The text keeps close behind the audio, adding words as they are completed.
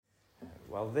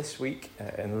Well, this week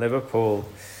in Liverpool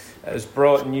has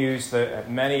brought news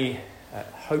that many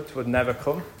hoped would never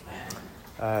come.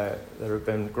 There have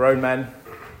been grown men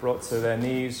brought to their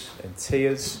knees in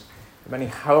tears, many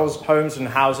homes and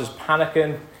houses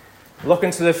panicking,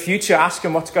 looking to the future,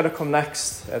 asking what's going to come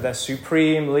next. Their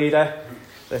supreme leader,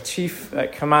 their chief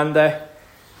commander,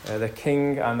 their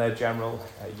king and their general,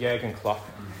 Jurgen Klopp,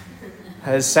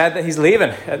 has said that he's leaving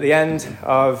at the end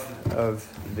of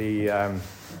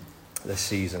the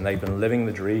season. They've been living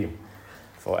the dream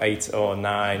for 8 or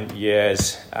 9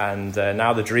 years, and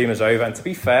now the dream is over. And to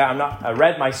be fair, I'm not a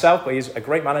Red myself, but he's a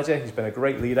great manager. He's been a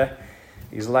great leader.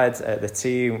 He's led the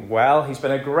team well. He's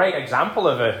been a great example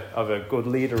of a good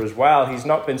leader as well. He's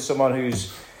not been someone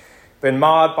who's been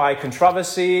marred by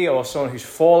controversy or someone who's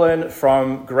fallen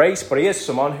from grace, but he is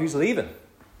someone who's leaving.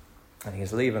 And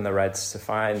he's leaving the Reds to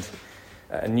find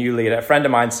a new leader. A friend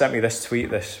of mine sent me this tweet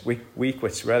this week,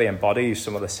 which really embodies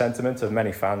some of the sentiment of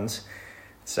many fans.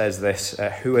 It says this: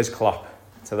 who is Klopp?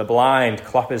 To the blind,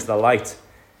 Klopp is the light.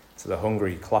 To the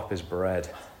hungry, Klopp is bread.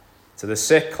 To the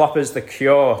sick, Klopp is the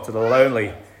cure. To the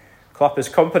lonely, Klopp is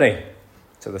company.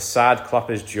 To the sad,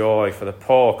 Klopp is joy. For the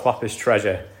poor, Klopp is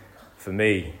treasure. For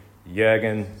me,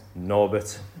 Jurgen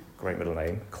Norbert, great middle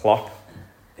name, Klopp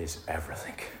is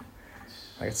everything.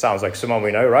 It sounds like someone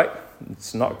we know, right?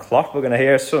 It's not Klopp. We're going to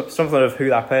hear something of who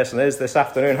that person is this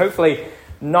afternoon. Hopefully,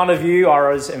 none of you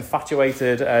are as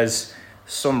infatuated as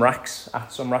some racks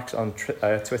on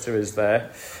Twitter is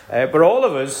there. But all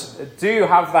of us do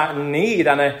have that need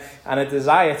and a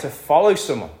desire to follow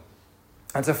someone.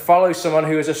 And to follow someone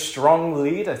who is a strong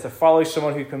leader. To follow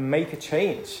someone who can make a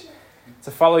change. To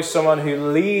follow someone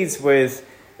who leads with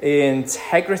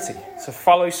integrity. To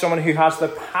follow someone who has the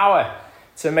power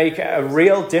to make a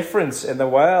real difference in the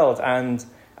world and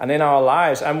in our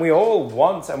lives. And we all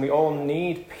want and we all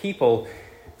need people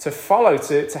to follow,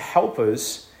 to help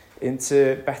us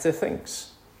into better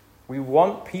things. We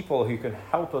want people who can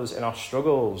help us in our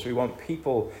struggles. We want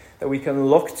people that we can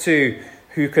look to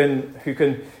who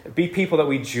can be people that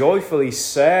we joyfully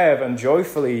serve and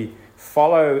joyfully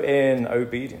follow in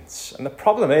obedience. And the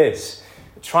problem is,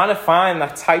 trying to find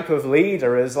that type of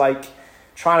leader is like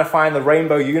trying to find the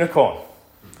rainbow unicorn.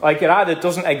 Like, it either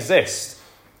doesn't exist,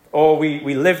 or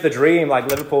we live the dream like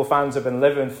Liverpool fans have been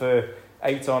living for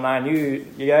 8 or 9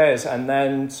 years, and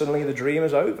then suddenly the dream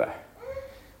is over.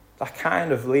 That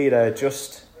kind of leader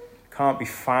just can't be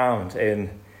found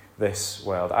in this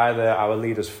world. Either our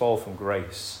leaders fall from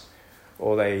grace,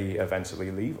 or they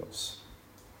eventually leave us.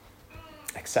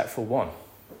 Except for one.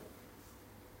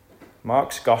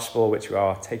 Mark's gospel, which we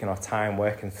are taking our time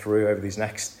working through over these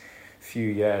next few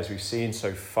years, we've seen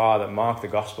so far that Mark, the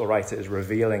gospel writer, is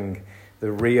revealing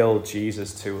the real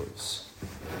Jesus to us.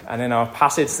 And in our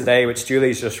passage today, which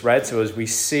Julie's just read to us, we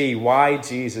see why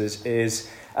Jesus is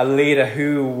a leader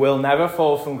who will never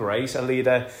fall from grace, a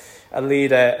leader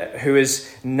who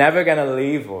is never going to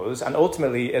leave us, and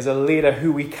ultimately is a leader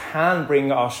who we can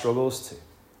bring our struggles to.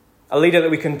 A leader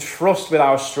that we can trust with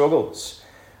our struggles,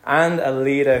 and a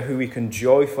leader who we can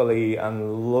joyfully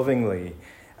and lovingly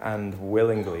and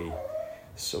willingly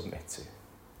submit to.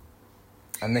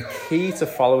 And the key to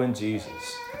following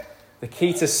Jesus, the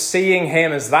key to seeing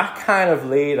him as that kind of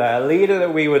leader, a leader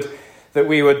that we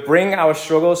would bring our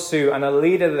struggles to, and a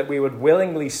leader that we would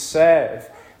willingly serve,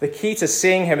 the key to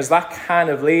seeing him as that kind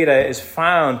of leader is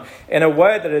found in a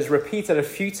word that is repeated a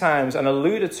few times and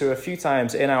alluded to a few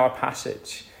times in our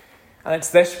passage. And it's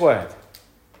this word: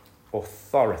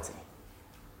 authority.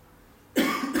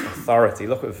 Authority.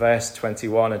 Look at verse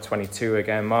 21 and 22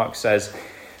 again. Mark says,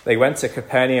 they went to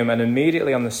Capernaum, and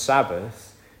immediately on the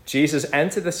Sabbath, Jesus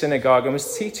entered the synagogue and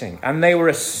was teaching. And they were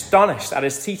astonished at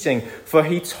his teaching, for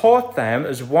he taught them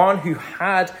as one who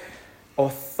had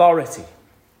authority,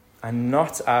 and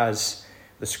not as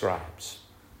the scribes.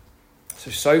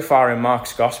 So far in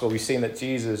Mark's gospel, we've seen that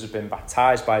Jesus has been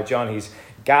baptized by John. He's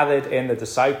gathered in the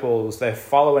disciples. They're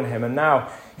following him. And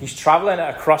now he's traveling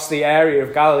across the area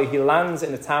of Galilee. He lands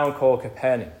in a town called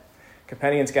Capernaum.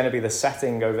 Capernaum's going to be the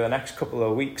setting over the next couple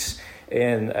of weeks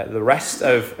in the rest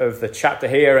of the chapter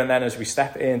here, and then as we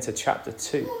step into chapter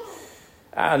 2.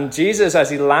 And Jesus, as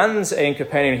he lands in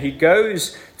Capernaum, he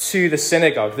goes to the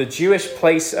synagogue, the Jewish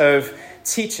place of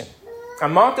teaching.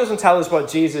 And Mark doesn't tell us what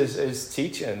Jesus is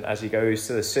teaching as he goes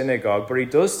to the synagogue, but he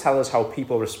does tell us how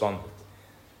people responded.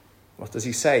 What does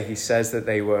he say? He says that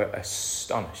they were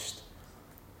astonished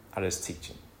at his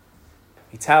teaching.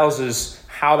 He tells us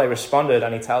how they responded,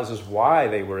 and he tells us why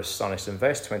they were astonished. In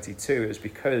verse 22, it was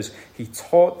because he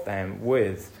taught them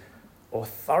with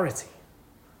authority.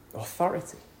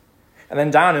 Authority. And then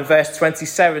down in verse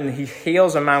 27, he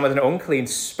heals a man with an unclean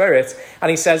spirit. And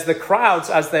he says, the crowds,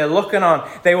 as they're looking on,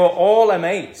 they were all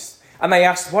amazed. And they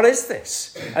asked, what is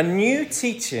this? A new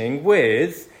teaching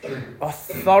with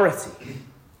authority.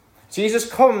 Jesus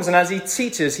comes, and as he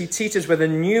teaches with a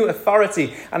new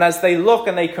authority. And as they look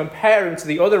and they compare him to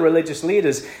the other religious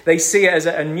leaders, they see it as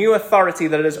a new authority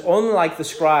that is unlike the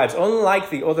scribes, unlike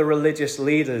the other religious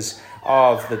leaders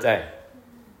of the day.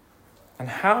 And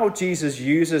how Jesus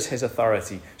uses his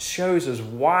authority shows us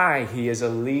why he is a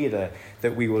leader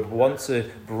that we would want to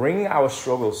bring our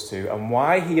struggles to, and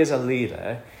why he is a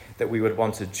leader that we would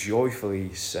want to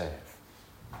joyfully serve.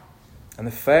 And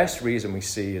the first reason we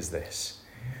see is this,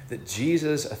 that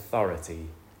Jesus' authority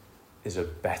is a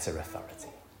better authority.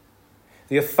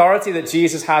 The authority that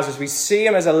Jesus has, as we see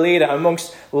him as a leader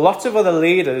amongst lots of other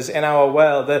leaders in our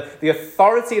world, the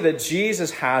authority that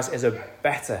Jesus has is a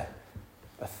better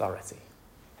authority.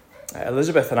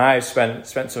 Elizabeth and I have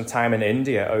spent some time in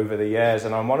India over the years,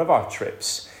 and on one of our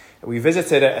trips, we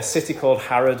visited a city called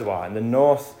Haridwar in the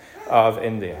north of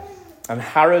India. And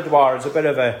Haridwar is a bit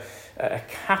of a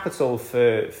capital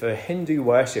for Hindu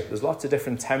worship. There's lots of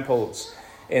different temples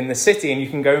in the city, and you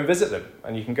can go and visit them,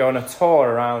 and you can go on a tour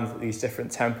around these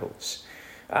different temples.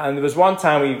 And there was one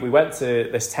time we went to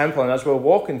this temple, and as we were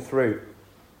walking through,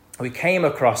 we came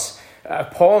across a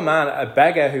poor man, a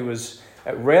beggar who was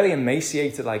really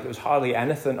emaciated, like there was hardly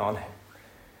anything on him.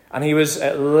 And he was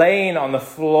laying on the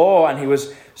floor, and he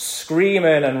was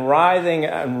screaming and writhing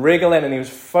and wriggling, and he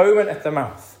was foaming at the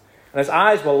mouth. And his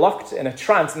eyes were locked in a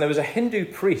trance, and there was a Hindu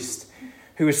priest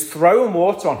who was throwing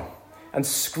water on him and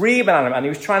screaming at him, and he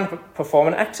was trying to perform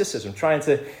an exorcism, trying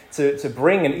to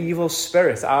bring an evil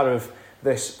spirit out of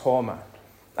this poor man.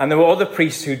 And there were other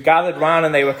priests who'd gathered round,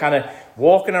 and they were kind of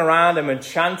walking around him and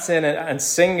chanting and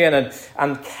singing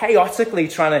and chaotically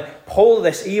trying to pull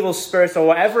this evil spirit or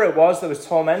whatever it was that was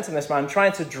tormenting this man,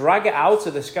 trying to drag it out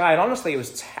of this guy. And honestly, it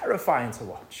was terrifying to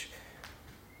watch.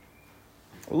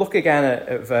 Look again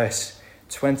at verse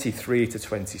 23 to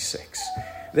 26.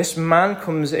 This man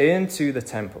comes into the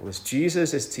temple as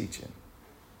Jesus is teaching.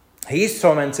 He's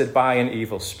tormented by an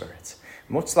evil spirit,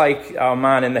 much like our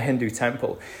man in the Hindu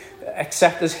temple.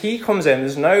 Except as he comes in,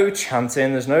 there's no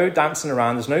chanting, there's no dancing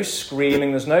around, there's no screaming,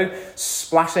 there's no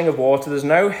splashing of water, there's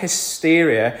no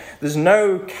hysteria, there's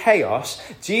no chaos.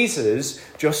 Jesus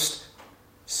just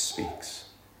speaks.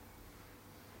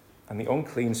 And the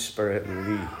unclean spirit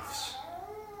leaves.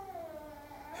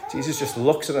 Jesus just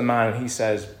looks at the man and he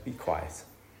says, be quiet.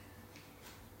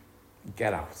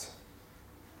 Get out.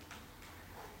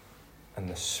 And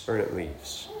the spirit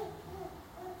leaves.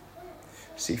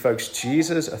 See, folks,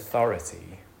 Jesus'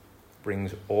 authority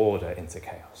brings order into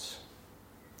chaos.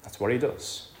 That's what he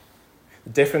does. The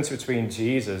difference between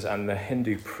Jesus and the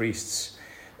Hindu priests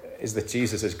is that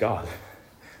Jesus is God.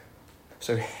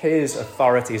 So his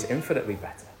authority is infinitely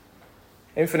better.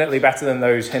 Infinitely better than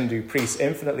those Hindu priests,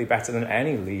 infinitely better than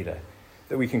any leader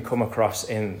that we can come across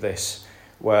in this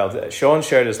world. Sean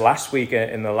showed us last week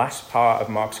in the last part of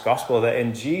Mark's gospel that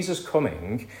in Jesus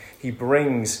coming, he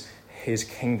brings his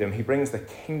kingdom. He brings the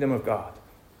kingdom of God.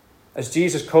 As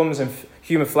Jesus comes in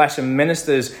human flesh and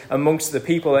ministers amongst the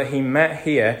people that he met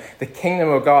here, the kingdom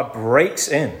of God breaks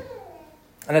in.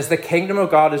 And as the kingdom of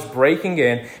God is breaking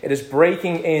in, it is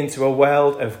breaking into a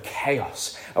world of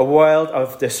chaos, a world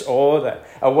of disorder,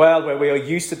 a world where we are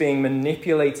used to being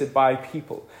manipulated by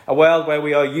people, a world where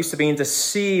we are used to being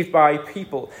deceived by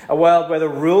people, a world where the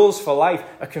rules for life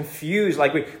are confused,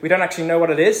 like we don't actually know what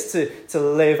it is to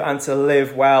live and to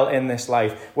live well in this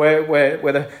life, where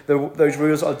those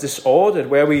rules are disordered,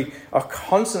 where we are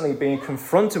constantly being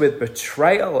confronted with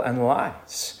betrayal and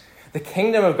lies. The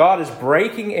kingdom of God is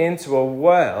breaking into a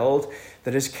world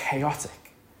that is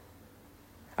chaotic.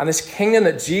 And this kingdom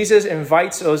that Jesus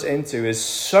invites us into is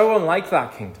so unlike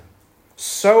that kingdom,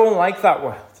 so unlike that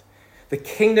world. The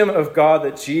kingdom of God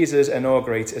that Jesus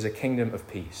inaugurates is a kingdom of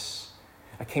peace,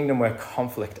 a kingdom where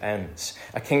conflict ends,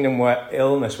 a kingdom where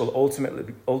illness will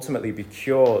ultimately be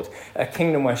cured, a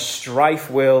kingdom where strife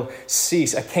will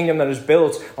cease, a kingdom that is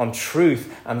built on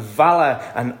truth and valor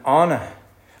and honor.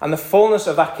 And the fullness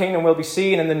of that kingdom will be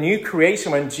seen in the new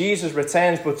creation when Jesus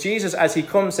returns. But Jesus, as he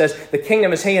comes, says, the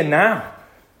kingdom is here now.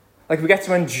 Like we get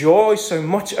to enjoy so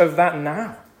much of that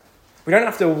now. We don't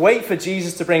have to wait for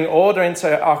Jesus to bring order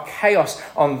into our chaos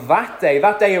on that day.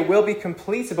 That day it will be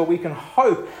completed, but we can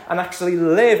hope and actually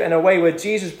live in a way where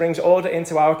Jesus brings order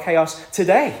into our chaos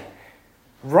today,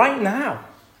 right now.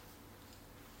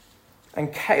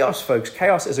 And chaos, folks,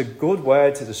 chaos is a good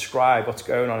word to describe what's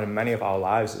going on in many of our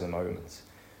lives at the moment.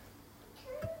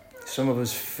 Some of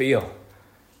us feel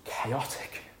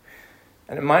chaotic.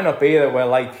 And it might not be that we're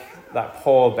like that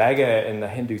poor beggar in the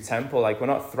Hindu temple. Like, we're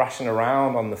not thrashing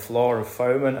around on the floor and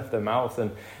foaming at the mouth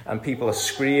and people are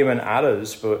screaming at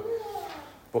us, but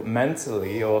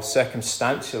mentally or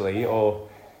circumstantially or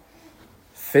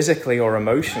physically or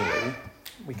emotionally,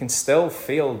 we can still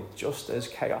feel just as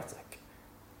chaotic.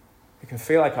 We can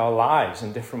feel like our lives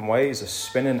in different ways are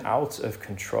spinning out of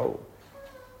control.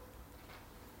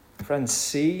 Friends,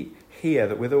 see here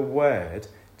that with a word,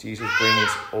 Jesus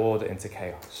brings order into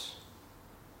chaos.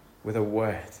 With a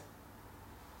word.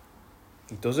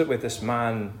 He does it with this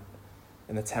man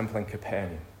in the temple in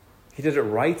Capernaum. He did it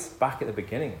right back at the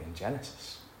beginning in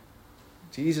Genesis.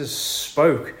 Jesus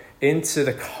spoke into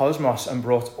the cosmos and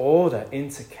brought order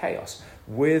into chaos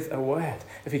with a word.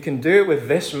 If he can do it with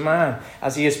this man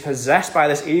as he is possessed by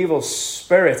this evil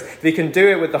spirit, if he can do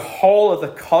it with the whole of the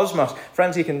cosmos,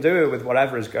 friends, he can do it with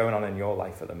whatever is going on in your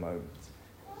life at the moment.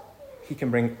 He can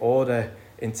bring order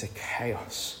into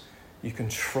chaos. You can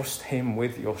trust him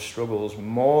with your struggles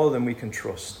more than we can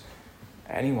trust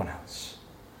anyone else.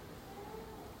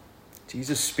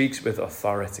 Jesus speaks with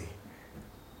authority,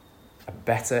 a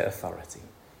better authority,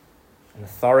 an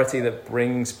authority that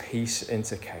brings peace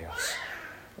into chaos.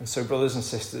 And so, brothers and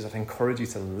sisters, I'd encourage you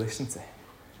to listen to him.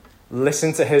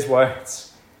 Listen to his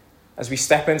words. As we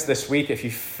step into this week, if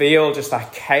you feel just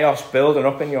that chaos building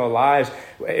up in your lives,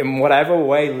 in whatever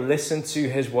way, listen to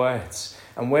his words.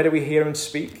 And where do we hear him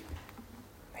speak?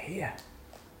 Here,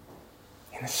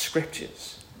 in the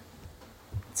scriptures.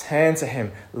 Turn to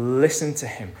him, listen to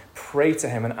him, pray to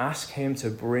him, and ask him to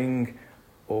bring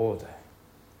order.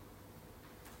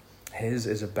 His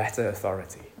is a better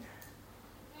authority.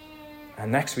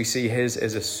 And next we see his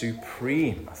is a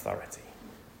supreme authority.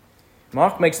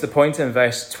 Mark makes the point in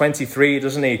verse 23,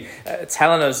 doesn't he?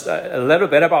 Telling us a little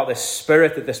bit about this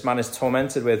spirit that this man is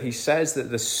tormented with. He says that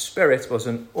the spirit was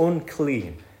an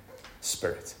unclean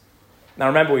spirit. Now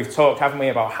remember, we've talked, haven't we,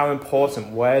 about how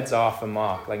important words are for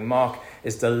Mark. Like, Mark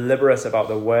is deliberate about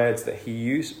the words that he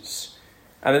uses.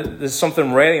 And there's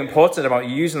something really important about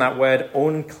using that word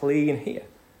unclean here.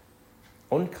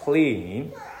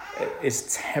 Unclean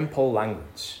is temple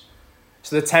language.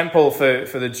 So the temple for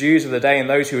the Jews of the day and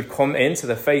those who had come into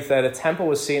the faith there, the temple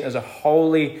was seen as a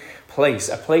holy place,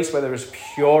 a place where there was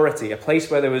purity, a place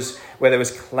where there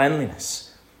was cleanliness.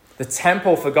 The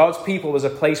temple for God's people was a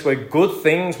place where good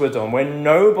things were done, where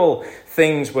noble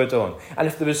things were done. And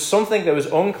if there was something that was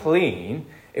unclean,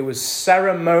 it was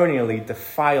ceremonially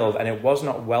defiled and it was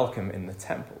not welcome in the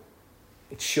temple.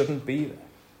 It shouldn't be there.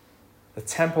 The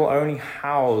temple only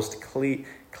housed clean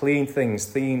things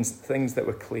that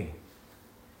were clean.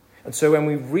 And so when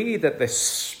we read that the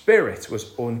spirit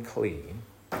was unclean,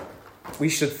 we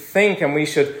should think and we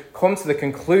should come to the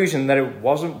conclusion that it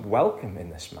wasn't welcome in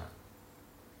this man.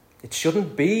 It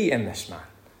shouldn't be in this man.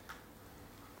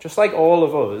 Just like all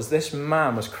of us, this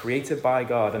man was created by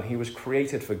God and he was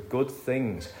created for good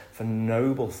things, for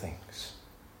noble things,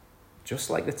 just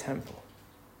like the temple.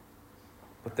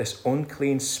 But this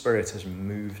unclean spirit has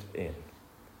moved in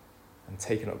and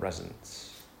taken up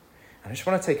residence. And I just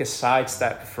want to take a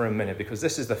sidestep for a minute because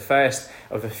this is the first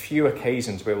of a few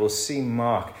occasions where we'll see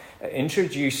Mark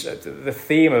introduce the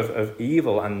theme of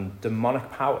evil and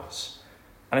demonic powers.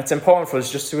 And it's important for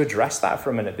us just to address that for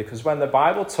a minute because when the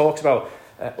Bible talks about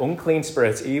unclean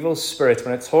spirits, evil spirits,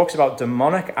 when it talks about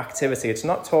demonic activity, it's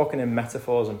not talking in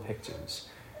metaphors and pictures.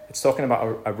 It's talking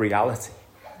about a reality.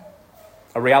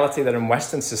 A reality that in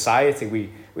Western society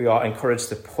we are encouraged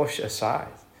to push aside.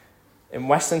 In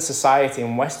Western society,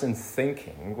 in Western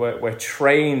thinking, we're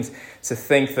trained to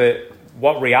think that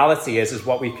what reality is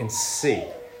what we can see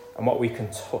and what we can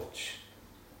touch.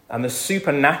 And the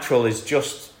supernatural is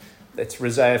it's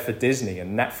reserved for Disney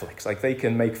and Netflix. Like, they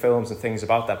can make films and things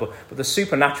about that. But the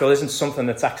supernatural isn't something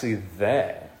that's actually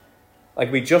there. Like,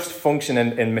 we just function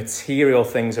in material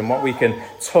things and what we can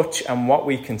touch and what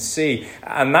we can see.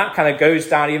 And that kind of goes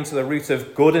down even to the root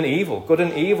of good and evil. Good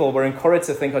and evil, we're encouraged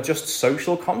to think, are just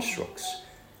social constructs.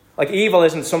 Like, evil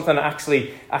isn't something that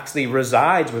actually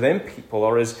resides within people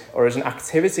or is an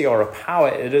activity or a power.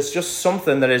 It is just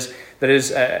something that is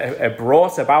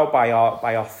brought about by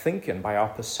our thinking, by our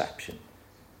perception.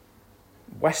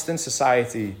 Western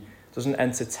society doesn't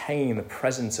entertain the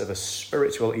presence of a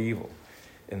spiritual evil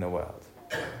in the world.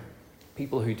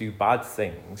 People who do bad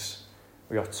things,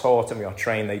 we are taught and we are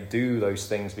trained, they do those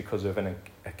things because of a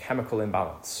chemical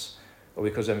imbalance or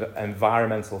because of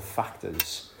environmental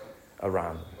factors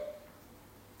around them.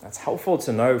 That's helpful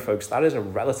to know, folks. That is a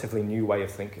relatively new way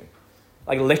of thinking.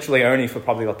 Like, literally only for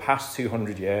probably the past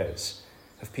 200 years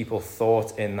have people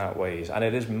thought in that ways. And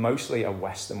it is mostly a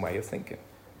Western way of thinking.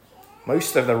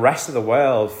 Most of the rest of the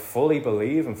world fully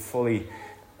believe and fully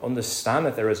understand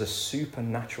that there is a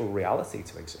supernatural reality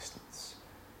to existence.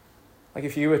 Like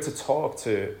if you were to talk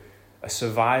to a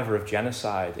survivor of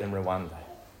genocide in Rwanda,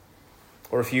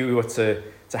 or if you were to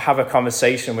have a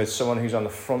conversation with someone who's on the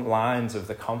front lines of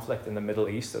the conflict in the Middle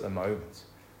East at the moment,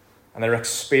 and they're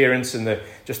experiencing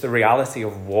just the reality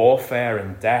of warfare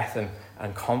and death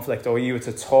and conflict, or you were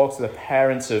to talk to the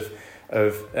parents of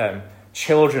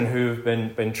children who've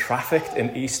been trafficked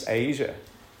in East Asia,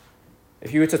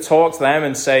 if you were to talk to them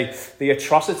and say the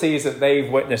atrocities that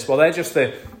they've witnessed, well, they're just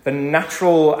the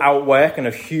natural outworking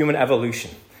of human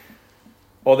evolution.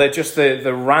 Or they're just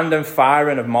the random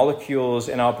firing of molecules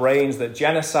in our brains, that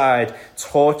genocide,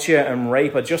 torture, and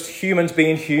rape are just humans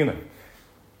being human.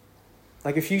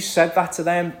 Like if you said that to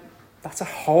them, that's a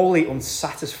wholly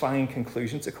unsatisfying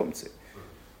conclusion to come to.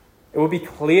 It would be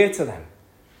clear to them,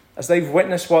 as they've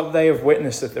witnessed what they have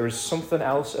witnessed, that there is something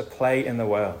else at play in the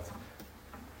world.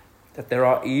 That there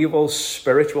are evil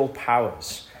spiritual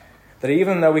powers, that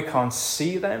even though we can't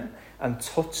see them and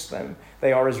touch them,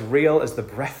 they are as real as the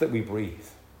breath that we breathe,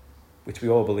 which we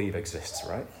all believe exists,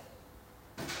 right?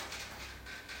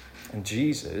 And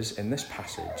Jesus, in this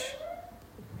passage,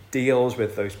 deals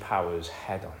with those powers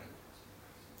head on.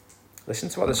 Listen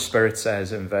to what the Spirit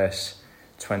says in verse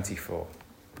 24.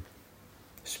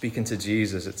 Speaking to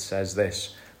Jesus, it says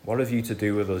this: "What have you to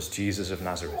do with us, Jesus of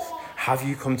Nazareth? Have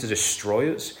you come to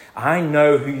destroy us? I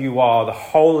know who you are, the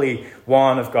Holy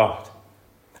One of God."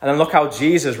 And then look how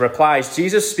Jesus replies.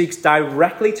 Jesus speaks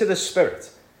directly to the Spirit.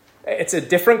 It's a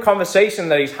different conversation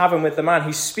that he's having with the man.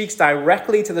 He speaks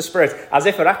directly to the Spirit as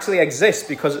if it actually exists,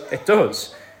 because it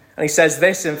does. And he says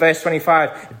this in verse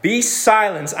 25, "Be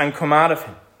silent and come out of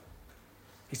him."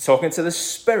 He's talking to the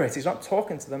Spirit. He's not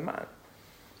talking to the man.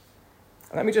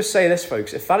 And let me just say this,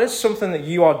 folks. If that is something that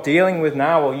you are dealing with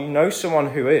now, or you know someone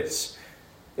who is,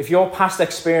 if your past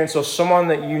experience or someone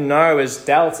that you know has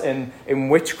dealt in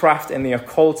witchcraft, in the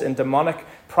occult, in demonic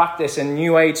practice, in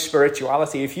New Age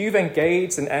spirituality, if you've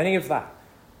engaged in any of that,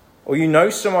 or you know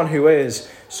someone who is,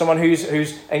 someone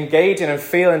who's engaging and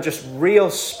feeling just real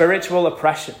spiritual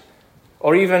oppression,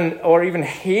 or even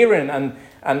hearing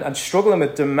and struggling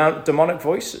with demonic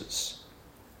voices,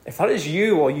 if that is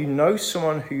you, or you know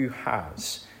someone who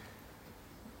has,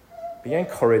 be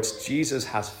encouraged. Jesus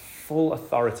has full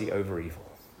authority over evil.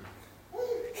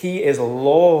 He is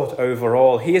Lord over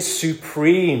all. He is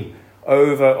supreme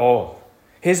over all.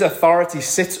 His authority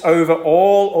sits over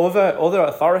all other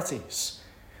authorities.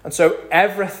 And so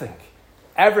everything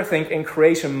in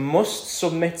creation must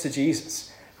submit to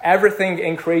Jesus. Everything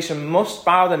in creation must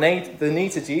bow the knee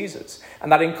to Jesus.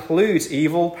 And that includes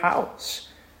evil powers.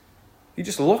 You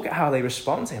just look at how they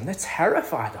respond to him. They're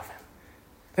terrified of him.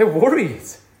 They're worried.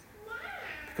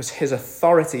 Because his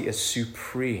authority is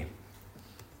supreme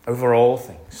over all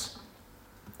things.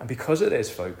 And because it is,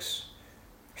 folks,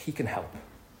 he can help.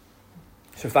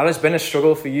 So if that has been a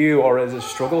struggle for you, or is a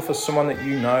struggle for someone that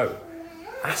you know,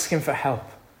 ask him for help.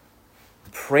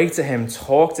 Pray to him,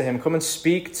 talk to him, come and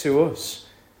speak to us.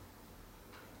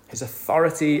 His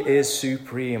authority is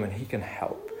supreme and he can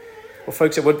help. Well,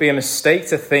 folks, it would be a mistake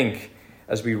to think,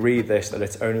 as we read this, that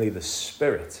it's only the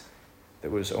Spirit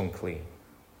that was unclean.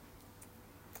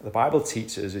 The Bible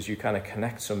teaches, as you kind of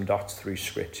connect some dots through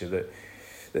Scripture, that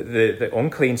the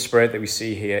unclean spirit that we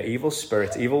see here, evil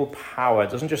spirit, evil power,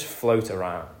 doesn't just float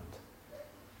around.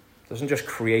 Doesn't just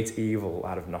create evil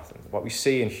out of nothing. What we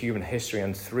see in human history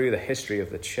and through the history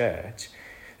of the church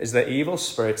is that evil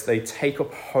spirits, they take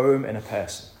up home in a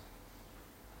person.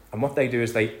 And what they do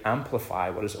is they amplify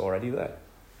what is already there.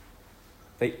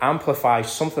 They amplify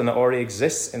something that already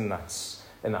exists in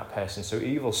that person. So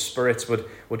evil spirits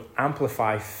would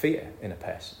amplify fear in a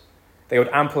person. They would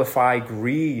amplify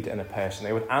greed in a person.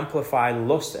 They would amplify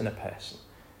lust in a person.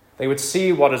 They would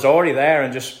see what is already there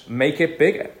and just make it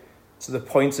bigger, to the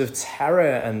point of terror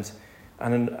and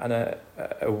a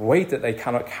weight that they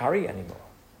cannot carry anymore.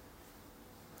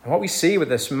 And what we see with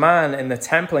this man in the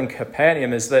temple in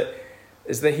Capernaum is that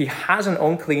he has an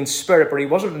unclean spirit, but he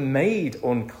wasn't made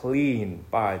unclean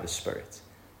by the Spirit.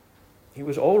 He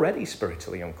was already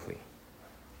spiritually unclean.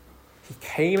 He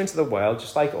came into the world,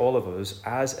 just like all of us,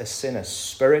 as a sinner,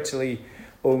 spiritually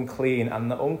unclean,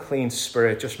 and the unclean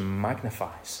spirit just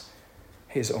magnifies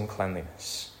his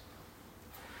uncleanliness.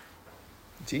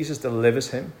 Jesus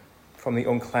delivers him from the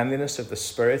uncleanliness of the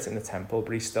spirit in the temple,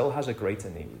 but he still has a greater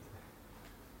need: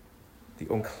 the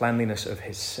uncleanliness of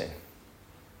his sin.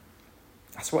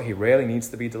 That's what he really needs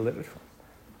to be delivered from.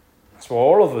 That's what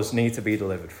all of us need to be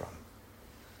delivered from.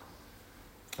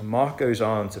 And Mark goes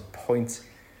on to point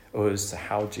us to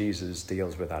how Jesus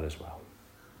deals with that as well.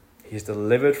 He is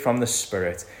delivered from the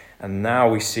spirit, And now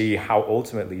we see how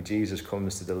ultimately Jesus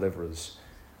comes to deliver us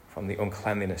from the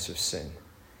uncleanliness of sin.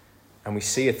 And we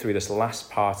see it through this last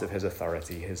part of his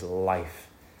authority, his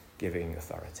life-giving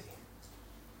authority.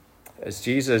 As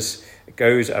Jesus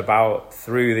goes about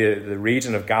through the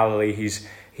region of Galilee,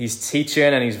 he's teaching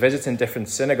and he's visiting different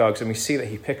synagogues, and we see that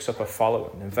he picks up a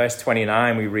following. In verse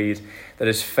 29, we read that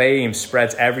his fame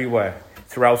spreads everywhere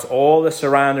throughout all the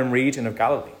surrounding region of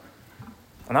Galilee.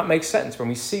 And that makes sense when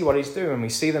we see what he's doing, when we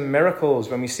see the miracles,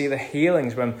 when we see the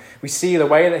healings, when we see the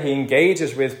way that he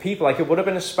engages with people. Like, it would have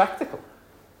been a spectacle.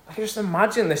 I can just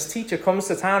imagine this teacher comes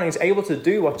to town and he's able to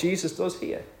do what Jesus does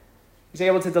here. He's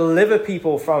able to deliver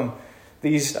people from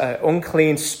these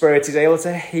unclean spirits. He's able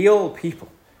to heal people.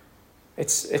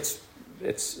 It's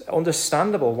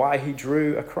understandable why he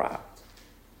drew a crowd.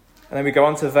 And then we go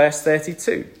on to verse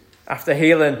 32. After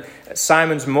healing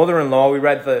Simon's mother-in-law, we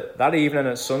read that evening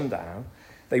at sundown,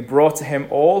 they brought to him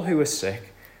all who were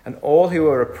sick and all who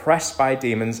were oppressed by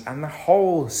demons, and the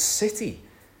whole city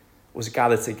was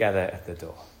gathered together at the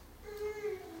door.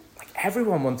 Like,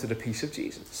 everyone wanted a piece of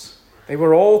Jesus. They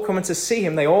were all coming to see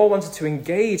him. They all wanted to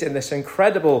engage in this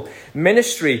incredible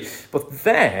ministry. But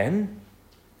then,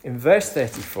 in verse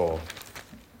 34,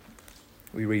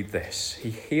 we read this. He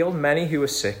healed many who were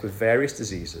sick with various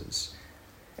diseases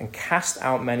and cast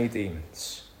out many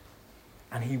demons.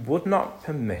 And he would not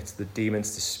permit the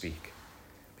demons to speak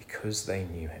because they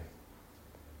knew him.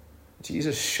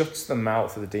 Jesus shuts the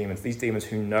mouth of the demons, these demons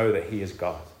who know that he is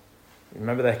God.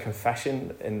 Remember their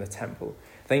confession in the temple?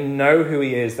 They know who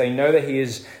he is. They know that he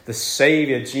is the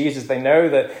Savior, Jesus. They know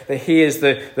that he is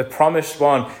the promised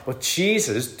one. But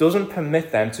Jesus doesn't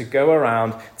permit them to go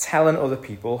around telling other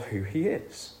people who he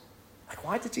is. Like,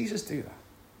 why did Jesus do that?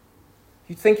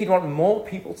 You'd think he'd want more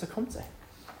people to come to him.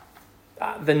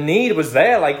 The need was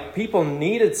there. Like, people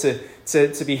needed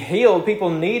to be healed. People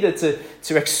needed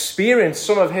to experience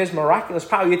some of his miraculous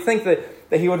power. You'd think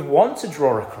that he would want to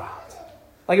draw a crowd.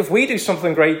 Like, if we do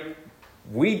something great,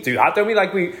 we do that, don't we?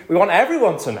 Like, we want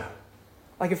everyone to know.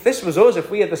 Like, if this was us, if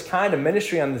we had this kind of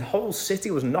ministry and the whole city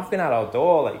was knocking at our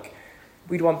door, like,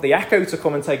 we'd want the Echo to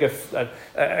come and take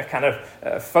a kind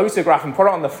of photograph and put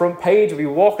it on the front page. We'd be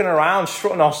walking around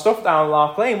strutting our stuff down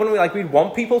Lark Lane, wouldn't we? Like, we'd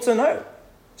want people to know.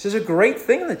 This is a great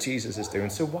thing that Jesus is doing.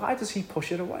 So why does he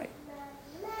push it away?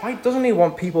 Why doesn't he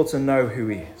want people to know who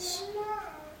he is?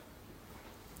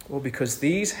 Well, because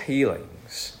these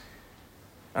healings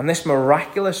and this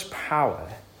miraculous power,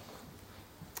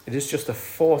 it is just a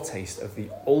foretaste of the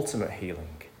ultimate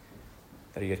healing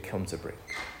that he had come to bring.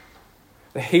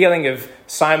 The healing of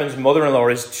Simon's mother-in-law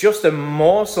is just a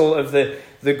morsel of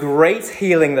the great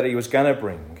healing that he was going to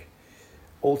bring,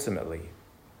 ultimately,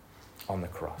 on the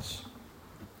cross.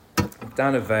 Look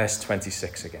down at verse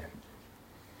 26 again.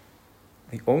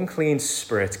 The unclean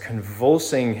spirit,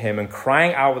 convulsing him and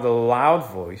crying out with a loud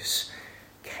voice,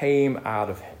 came out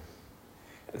of him.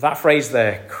 That phrase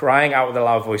there, crying out with a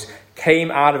loud voice,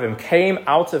 came out of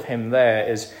him there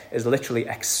is literally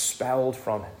expelled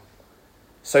from him.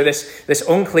 So this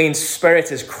unclean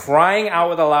spirit is crying out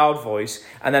with a loud voice,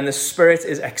 and then the spirit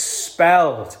is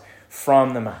expelled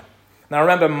from the man. Now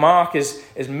remember, Mark is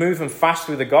moving fast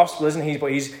through the gospel, isn't he?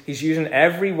 But he's using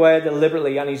every word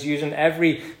deliberately, and he's using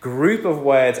every group of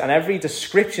words and every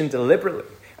description deliberately.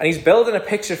 And he's building a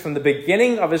picture from the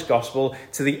beginning of his gospel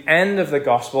to the end of the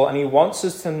gospel, and he wants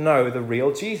us to know the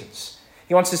real Jesus.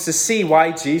 He wants us to see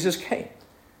why Jesus came.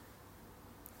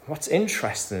 What's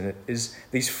interesting is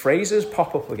these phrases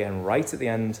pop up again right at the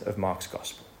end of Mark's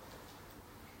gospel.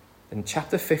 In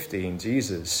chapter 15,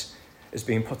 Jesus is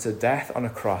being put to death on a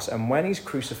cross, and when he's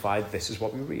crucified, this is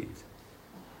what we read.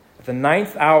 At the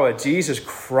 9th hour, Jesus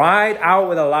cried out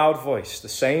with a loud voice, the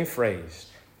same phrase,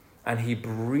 and he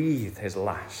breathed his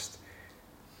last.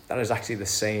 That is actually the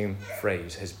same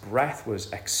phrase. His breath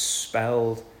was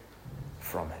expelled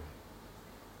from him.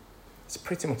 It's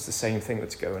pretty much the same thing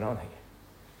that's going on here.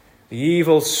 The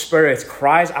evil spirit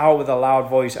cries out with a loud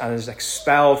voice and is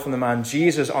expelled from the man.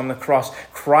 Jesus on the cross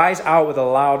cries out with a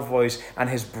loud voice and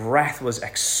his breath was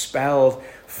expelled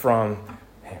from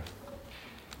him.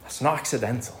 That's not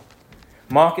accidental.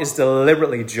 Mark is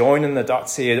deliberately joining the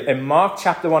dots here. In Mark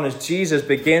chapter 1, as Jesus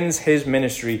begins his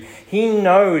ministry, he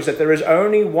knows that there is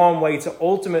only one way to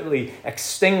ultimately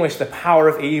extinguish the power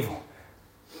of evil.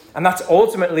 And that's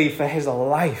ultimately for his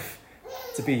life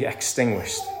to be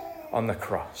extinguished on the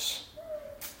cross.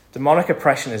 Demonic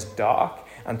oppression is dark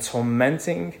and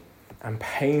tormenting and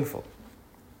painful.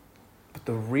 But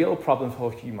the real problem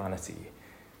for humanity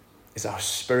is our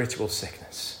spiritual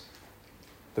sickness.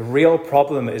 The real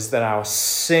problem is that our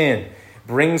sin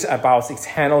brings about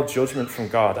eternal judgment from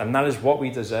God, and that is what we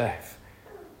deserve.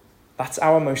 That's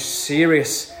our most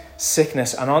serious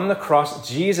sickness. And on the cross,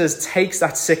 Jesus takes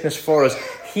that sickness for us.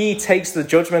 He takes the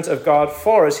judgment of God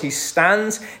for us. He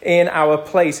stands in our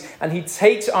place, and he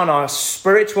takes on our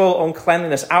spiritual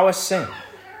uncleanliness, our sin.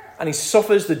 And he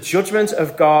suffers the judgment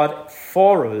of God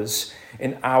for us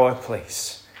in our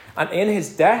place. And in his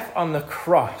death on the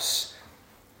cross,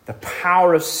 the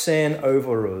power of sin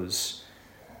over us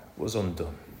was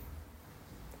undone.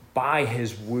 By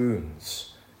his wounds,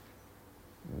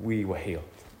 we were healed.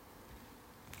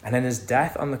 And in his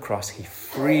death on the cross, he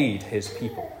freed his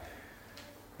people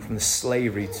from the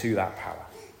slavery to that power.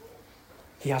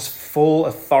 He has full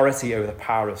authority over the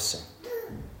power of sin.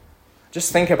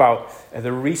 Just think about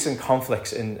the recent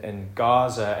conflicts in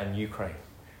Gaza and Ukraine,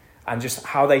 and just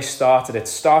how they started. It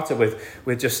started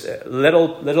with just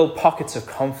little pockets of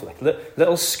conflict,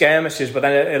 little skirmishes, but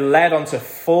then it led on to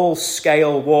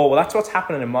full-scale war. Well, that's what's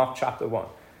happening in Mark chapter 1.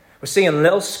 We're seeing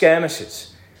little skirmishes,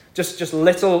 just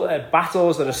little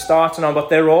battles that are starting on, but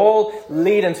they're all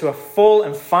leading to a full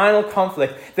and final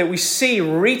conflict that we see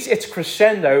reach its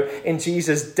crescendo in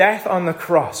Jesus' death on the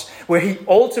cross, where he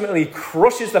ultimately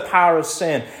crushes the power of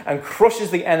sin and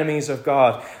crushes the enemies of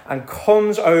God and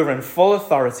comes over in full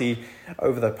authority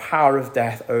over the power of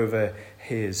death over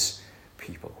his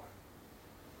people.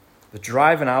 The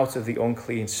driving out of the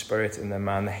unclean spirit in the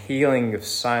man, the healing of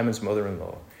Simon's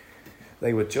mother-in-law,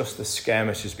 they were just the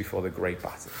skirmishes before the great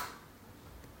battle,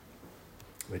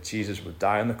 where Jesus would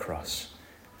die on the cross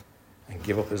and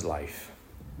give up his life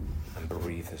and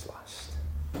breathe his last.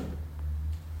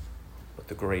 But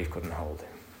the grave couldn't hold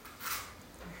him.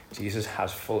 Jesus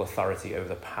has full authority over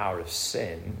the power of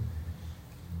sin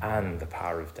and the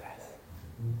power of death.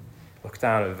 Look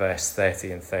down at verse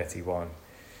 30 and 31.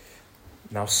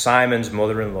 Now Simon's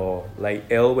mother-in-law lay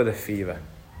ill with a fever,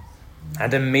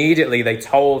 and immediately they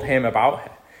told him about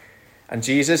her. And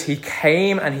Jesus, he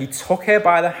came and he took her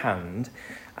by the hand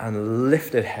and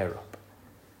lifted her up.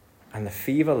 And the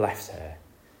fever left her,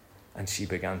 and she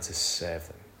began to serve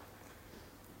them.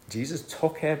 Jesus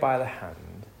took her by the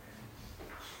hand.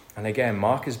 And again,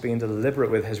 Mark is being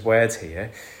deliberate with his words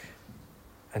here.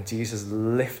 And Jesus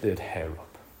lifted her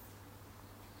up.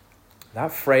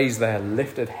 That phrase there,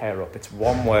 lifted her up, it's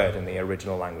one word in the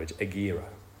original language, agiro.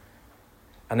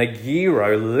 And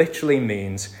agiro literally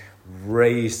means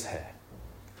raised her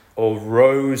or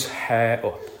rose her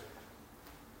up.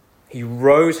 He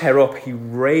rose her up, he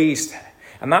raised her.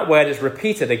 And that word is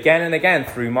repeated again and again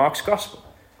through Mark's gospel.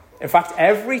 In fact,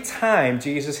 every time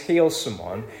Jesus heals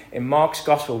someone in Mark's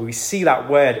gospel, we see that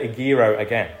word agiro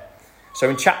again. So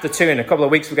in chapter 2, in a couple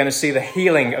of weeks, we're going to see the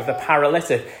healing of the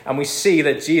paralytic, and we see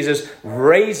that Jesus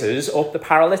raises up the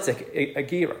paralytic,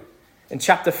 agiro. In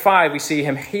chapter 5, we see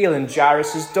him healing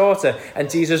Jairus' daughter, and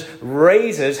Jesus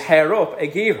raises her up,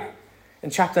 agiro. In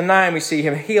chapter 9, we see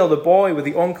him heal the boy with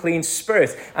the unclean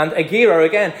spirit, and agiro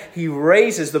again, he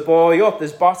raises the boy up.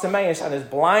 There's Bartimaeus and his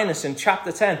blindness in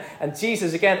chapter 10, and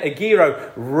Jesus again,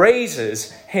 agiro,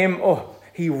 raises him up.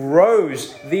 He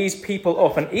rose these people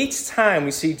up, and each time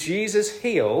we see Jesus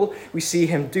heal, we see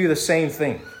him do the same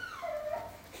thing.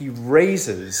 He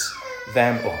raises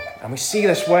them up. And we see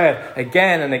this word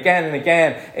again and again and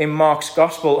again in Mark's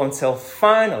gospel until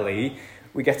finally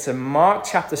we get to Mark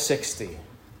chapter 16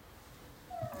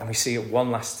 and we see it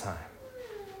one last time.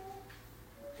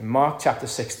 In Mark chapter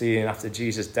 16, after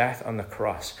Jesus' death on the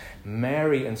cross,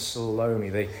 Mary and Salome,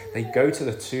 they go to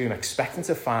the tomb expecting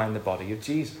to find the body of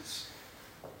Jesus.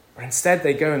 But instead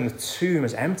they go and the tomb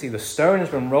is empty. The stone has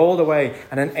been rolled away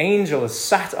and an angel has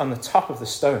sat on the top of the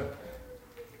stone.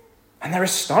 And they're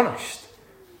astonished.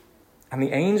 And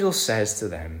the angel says to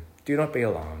them, "Do not be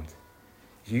alarmed.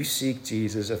 You seek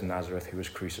Jesus of Nazareth who was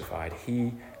crucified.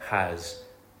 He has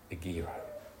agiro.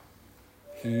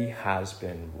 He has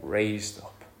been raised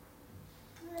up.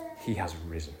 He has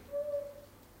risen."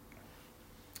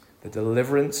 The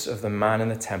deliverance of the man in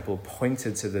the temple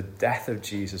pointed to the death of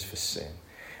Jesus for sin.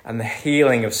 And the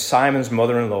healing of Simon's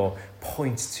mother-in-law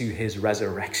points to his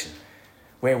resurrection,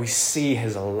 where we see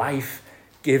his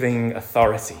life-giving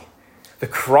authority. The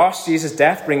cross, Jesus'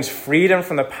 death, brings freedom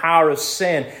from the power of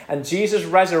sin, and Jesus'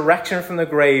 resurrection from the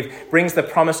grave brings the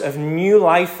promise of new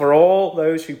life for all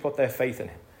those who put their faith in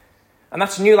him. And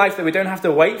that's new life that we don't have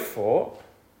to wait for.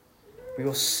 We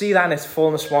will see that in its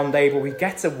fullness one day, but we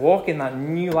get to walk in that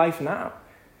new life now.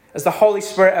 As the Holy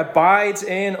Spirit abides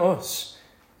in us,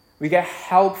 we get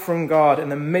help from God in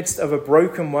the midst of a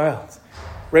broken world.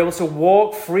 We're able to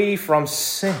walk free from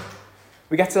sin.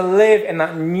 We get to live in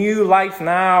that new life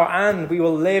now, and we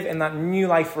will live in that new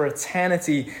life for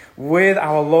eternity with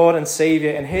our Lord and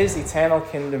Savior in his eternal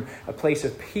kingdom, a place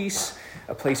of peace,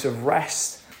 a place of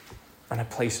rest, and a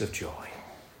place of joy.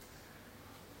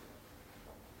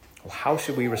 Well, how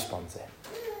should we respond to him?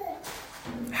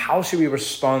 How should we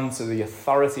respond to the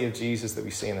authority of Jesus that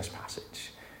we see in this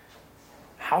passage?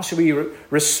 How should we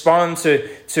respond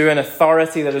to an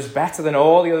authority that is better than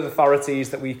all the other authorities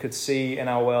that we could see in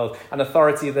our world? An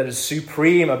authority that is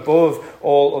supreme above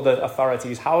all other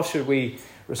authorities. How should we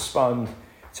respond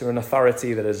to an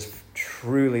authority that is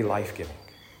truly life-giving?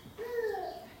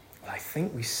 Well, I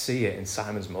think we see it in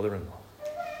Simon's mother-in-law.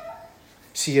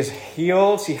 She is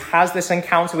healed. She has this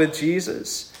encounter with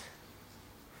Jesus.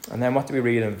 And then what do we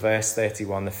read in verse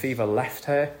 31? The fever left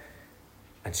her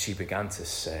and she began to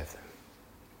serve them.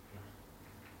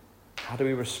 How do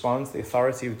we respond to the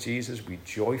authority of Jesus? We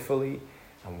joyfully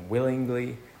and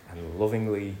willingly and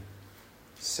lovingly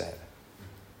serve him.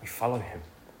 We follow him.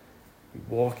 We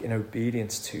walk in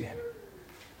obedience to him.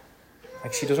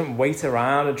 Like, she doesn't wait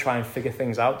around and try and figure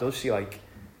things out, does she? Like,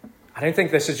 I don't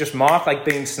think this is just marked like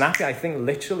being snappy. I think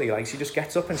literally, like, she just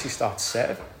gets up and she starts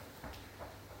serving.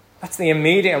 That's the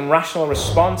immediate and rational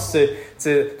response to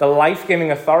the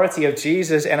life-giving authority of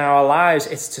Jesus in our lives.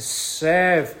 It's to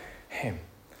serve him.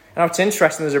 Now, it's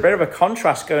interesting, there's a bit of a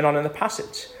contrast going on in the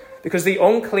passage, because the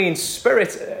unclean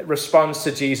spirit responds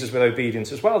to Jesus with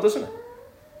obedience as well, doesn't it?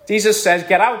 Jesus says,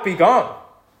 get out, be gone,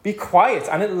 be quiet,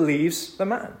 and it leaves the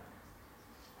man.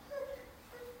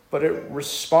 But it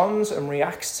responds and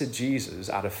reacts to Jesus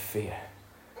out of fear.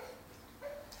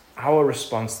 Our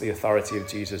response to the authority of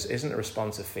Jesus isn't a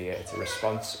response of fear, it's a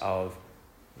response of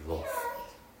love.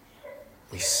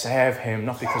 We serve him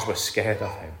not because we're scared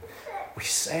of him. We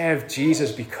serve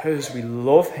Jesus because we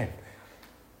love him,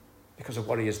 because of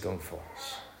what he has done for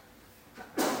us.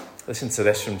 Listen to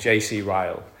this from J.C.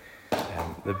 Ryle,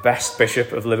 the best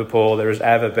bishop of Liverpool there has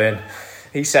ever been.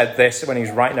 He said this when he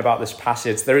was writing about this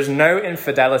passage: there is no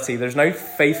infidelity, there's no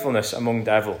faithfulness among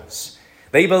devils.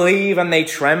 They believe and they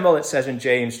tremble, it says in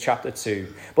James chapter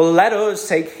 2. But let us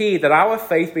take heed that our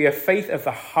faith be a faith of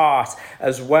the heart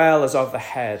as well as of the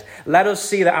head. Let us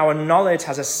see that our knowledge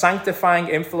has a sanctifying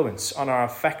influence on our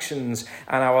affections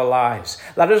and our lives.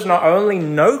 Let us not only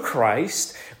know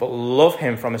Christ, but love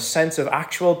him from a sense of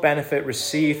actual benefit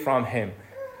received from him.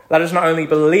 Let us not only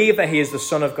believe that he is the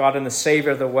Son of God and the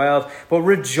Saviour of the world, but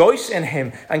rejoice in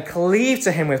him and cleave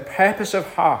to him with purpose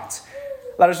of heart.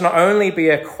 Let us not only be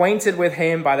acquainted with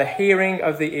him by the hearing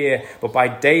of the ear, but by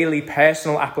daily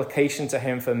personal application to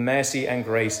him for mercy and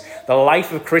grace. The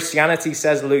life of Christianity,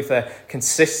 says Luther,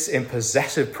 consists in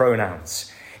possessive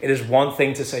pronouns. It is one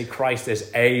thing to say Christ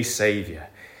is a Saviour.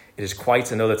 It is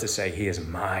quite another to say he is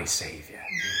my Saviour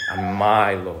and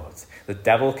my Lord. The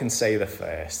devil can say the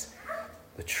first.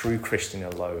 The true Christian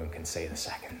alone can say the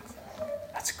second.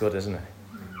 That's good, isn't it?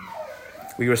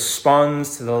 We respond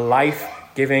to the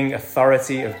life-giving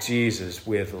authority of Jesus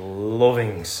with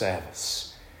loving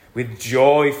service, with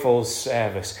joyful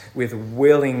service, with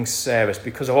willing service,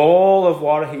 because of all of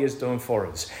what he has done for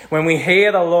us. When we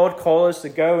hear the Lord call us to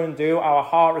go and do, our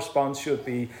heart response should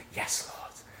be, yes,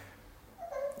 Lord.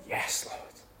 Yes, Lord.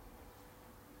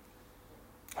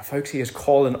 And folks, he is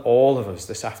calling all of us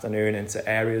this afternoon into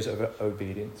areas of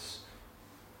obedience,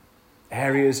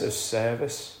 areas of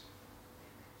service,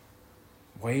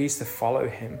 ways to follow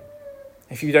him.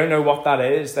 If you don't know what that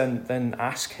is, then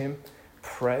ask him,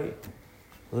 pray,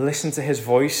 listen to his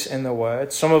voice in the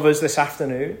word. Some of us this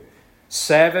afternoon,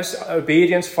 service,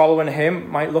 obedience, following him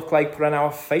might look like putting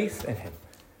our faith in him.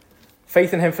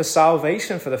 Faith in him for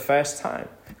salvation for the first time.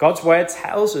 God's word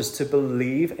tells us to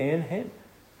believe in him,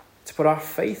 to put our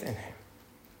faith in him.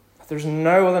 There's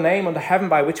no other name under heaven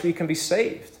by which we can be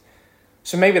saved.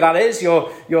 So maybe that is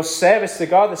your service to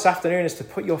God this afternoon, is to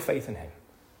put your faith in him,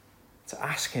 to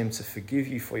ask him to forgive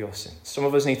you for your sins. Some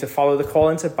of us need to follow the call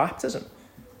into baptism.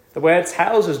 The word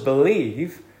tells us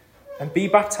believe and be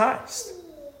baptized.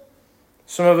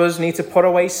 Some of us need to put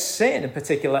away sin in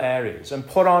particular areas and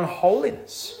put on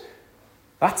holiness.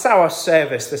 That's our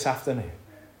service this afternoon.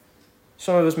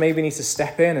 Some of us maybe need to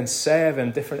step in and serve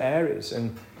in different areas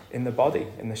in the body,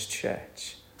 in this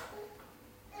church.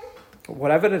 But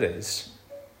whatever it is,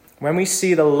 when we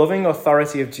see the loving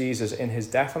authority of Jesus in his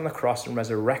death on the cross and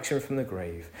resurrection from the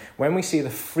grave, when we see the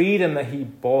freedom that he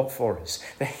bought for us,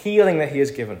 the healing that he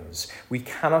has given us, we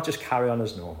cannot just carry on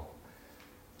as normal.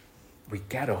 We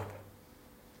get up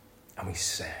and we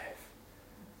serve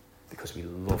because we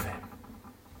love him.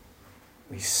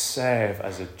 We serve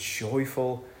as a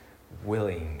joyful,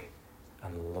 willing,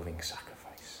 and loving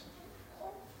sacrifice.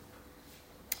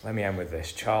 Let me end with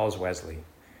this. Charles Wesley,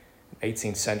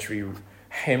 18th century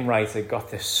hymn writer, got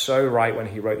this so right when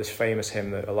he wrote this famous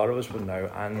hymn that a lot of us would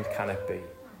know, "And Can It Be?"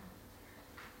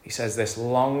 He says this,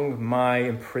 long my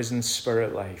imprisoned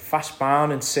spirit lay, fast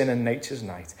bound in sin and nature's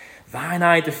night. Thine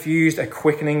eye diffused a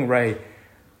quickening ray.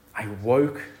 I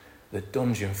woke, the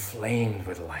dungeon flamed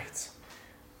with light.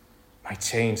 My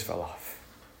chains fell off,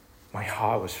 my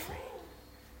heart was free.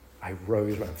 I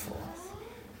rose, went forth,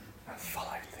 and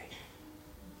followed thee.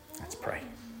 Let's pray.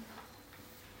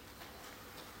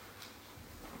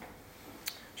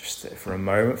 Just for a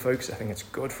moment, folks, I think it's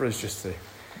good for us just to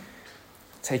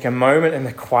take a moment in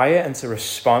the quiet and to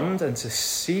respond and to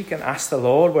seek and ask the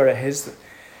Lord where it is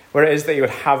that you would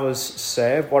have us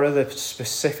serve. What are the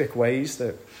specific ways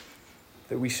that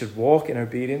we should walk in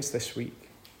obedience this week?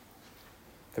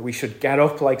 That we should get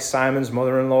up like Simon's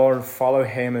mother-in-law and follow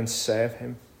him and serve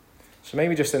him. So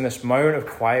maybe just in this moment of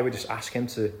quiet, we just ask him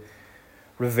to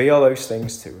reveal those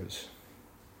things to us.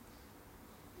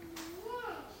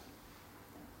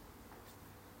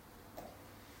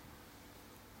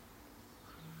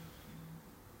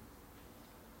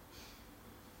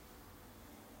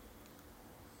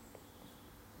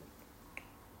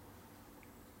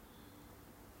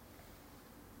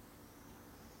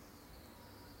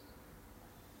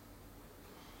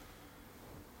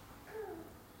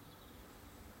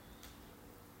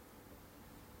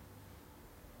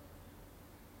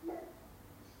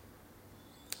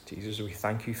 Jesus, we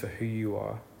thank you for who you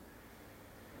are.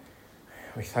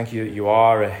 We thank you that you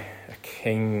are a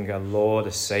King, a Lord,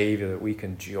 a Saviour that we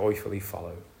can joyfully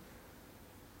follow.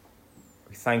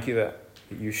 We thank you that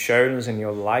you've shown us in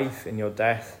your life, in your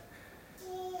death,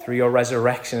 through your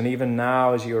resurrection, and even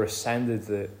now as you're ascended,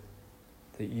 that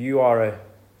you are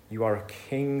a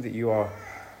King, that you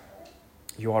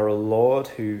are a Lord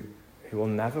who will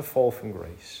never fall from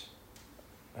grace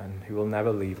and who will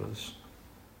never leave us.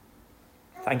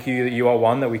 Thank you that you are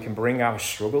one that we can bring our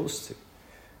struggles to.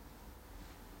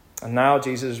 And now,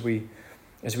 Jesus,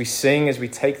 as we sing, as we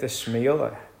take this meal,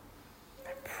 I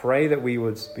pray that we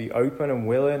would be open and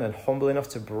willing and humble enough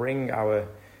to bring our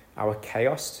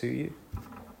chaos to you.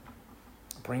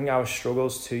 Bring our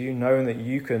struggles to you, knowing that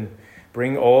you can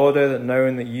bring order, that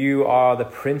knowing that you are the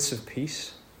Prince of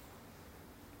Peace.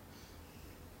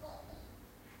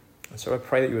 And so I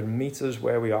pray that you would meet us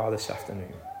where we are this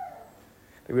afternoon.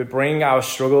 That we would bring our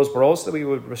struggles, but also that we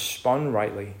would respond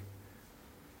rightly.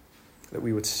 That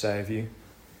we would serve you.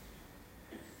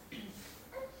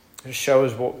 Just show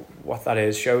us what that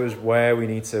is. Show us where we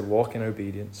need to walk in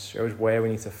obedience. Show us where we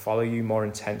need to follow you more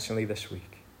intentionally this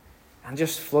week. And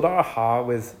just flood our heart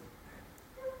with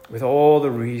all the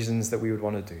reasons that we would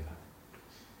want to do that.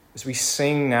 As we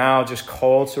sing now, just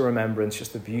call to remembrance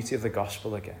just the beauty of the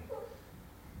gospel again.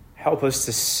 Help us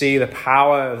to see the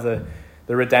power of the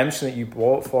redemption that you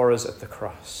bought for us at the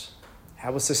cross.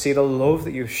 Help us to see the love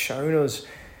that you've shown us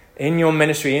in your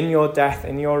ministry, in your death,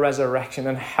 in your resurrection,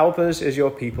 and help us as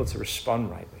your people to respond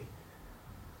rightly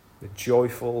with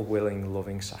joyful, willing,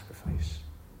 loving sacrifice.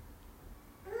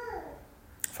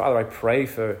 Father, I pray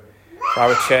for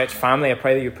our church family. I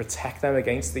pray that you protect them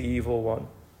against the evil one.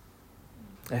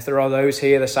 If there are those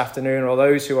here this afternoon, or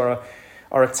those who are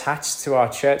attached to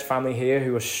our church family here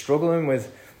who are struggling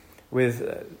with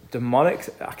demonic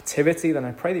activity, then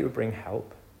I pray that you would bring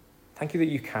help. Thank you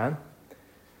that you can.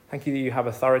 Thank you that you have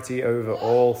authority over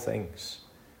all things,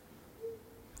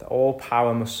 that all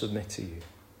power must submit to you.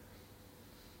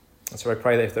 And so I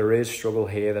pray that if there is struggle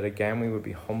here, that again we would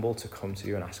be humble to come to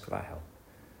you and ask for that help.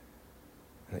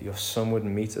 And that your Son would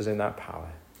meet us in that power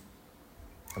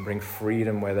and bring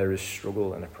freedom where there is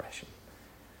struggle and oppression.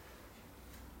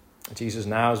 And Jesus,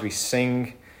 now as we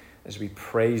sing, as we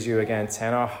praise you again,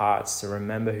 turn our hearts to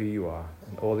remember who you are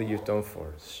and all that you've done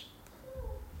for us.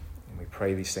 And we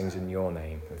pray these things in your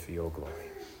name and for your glory.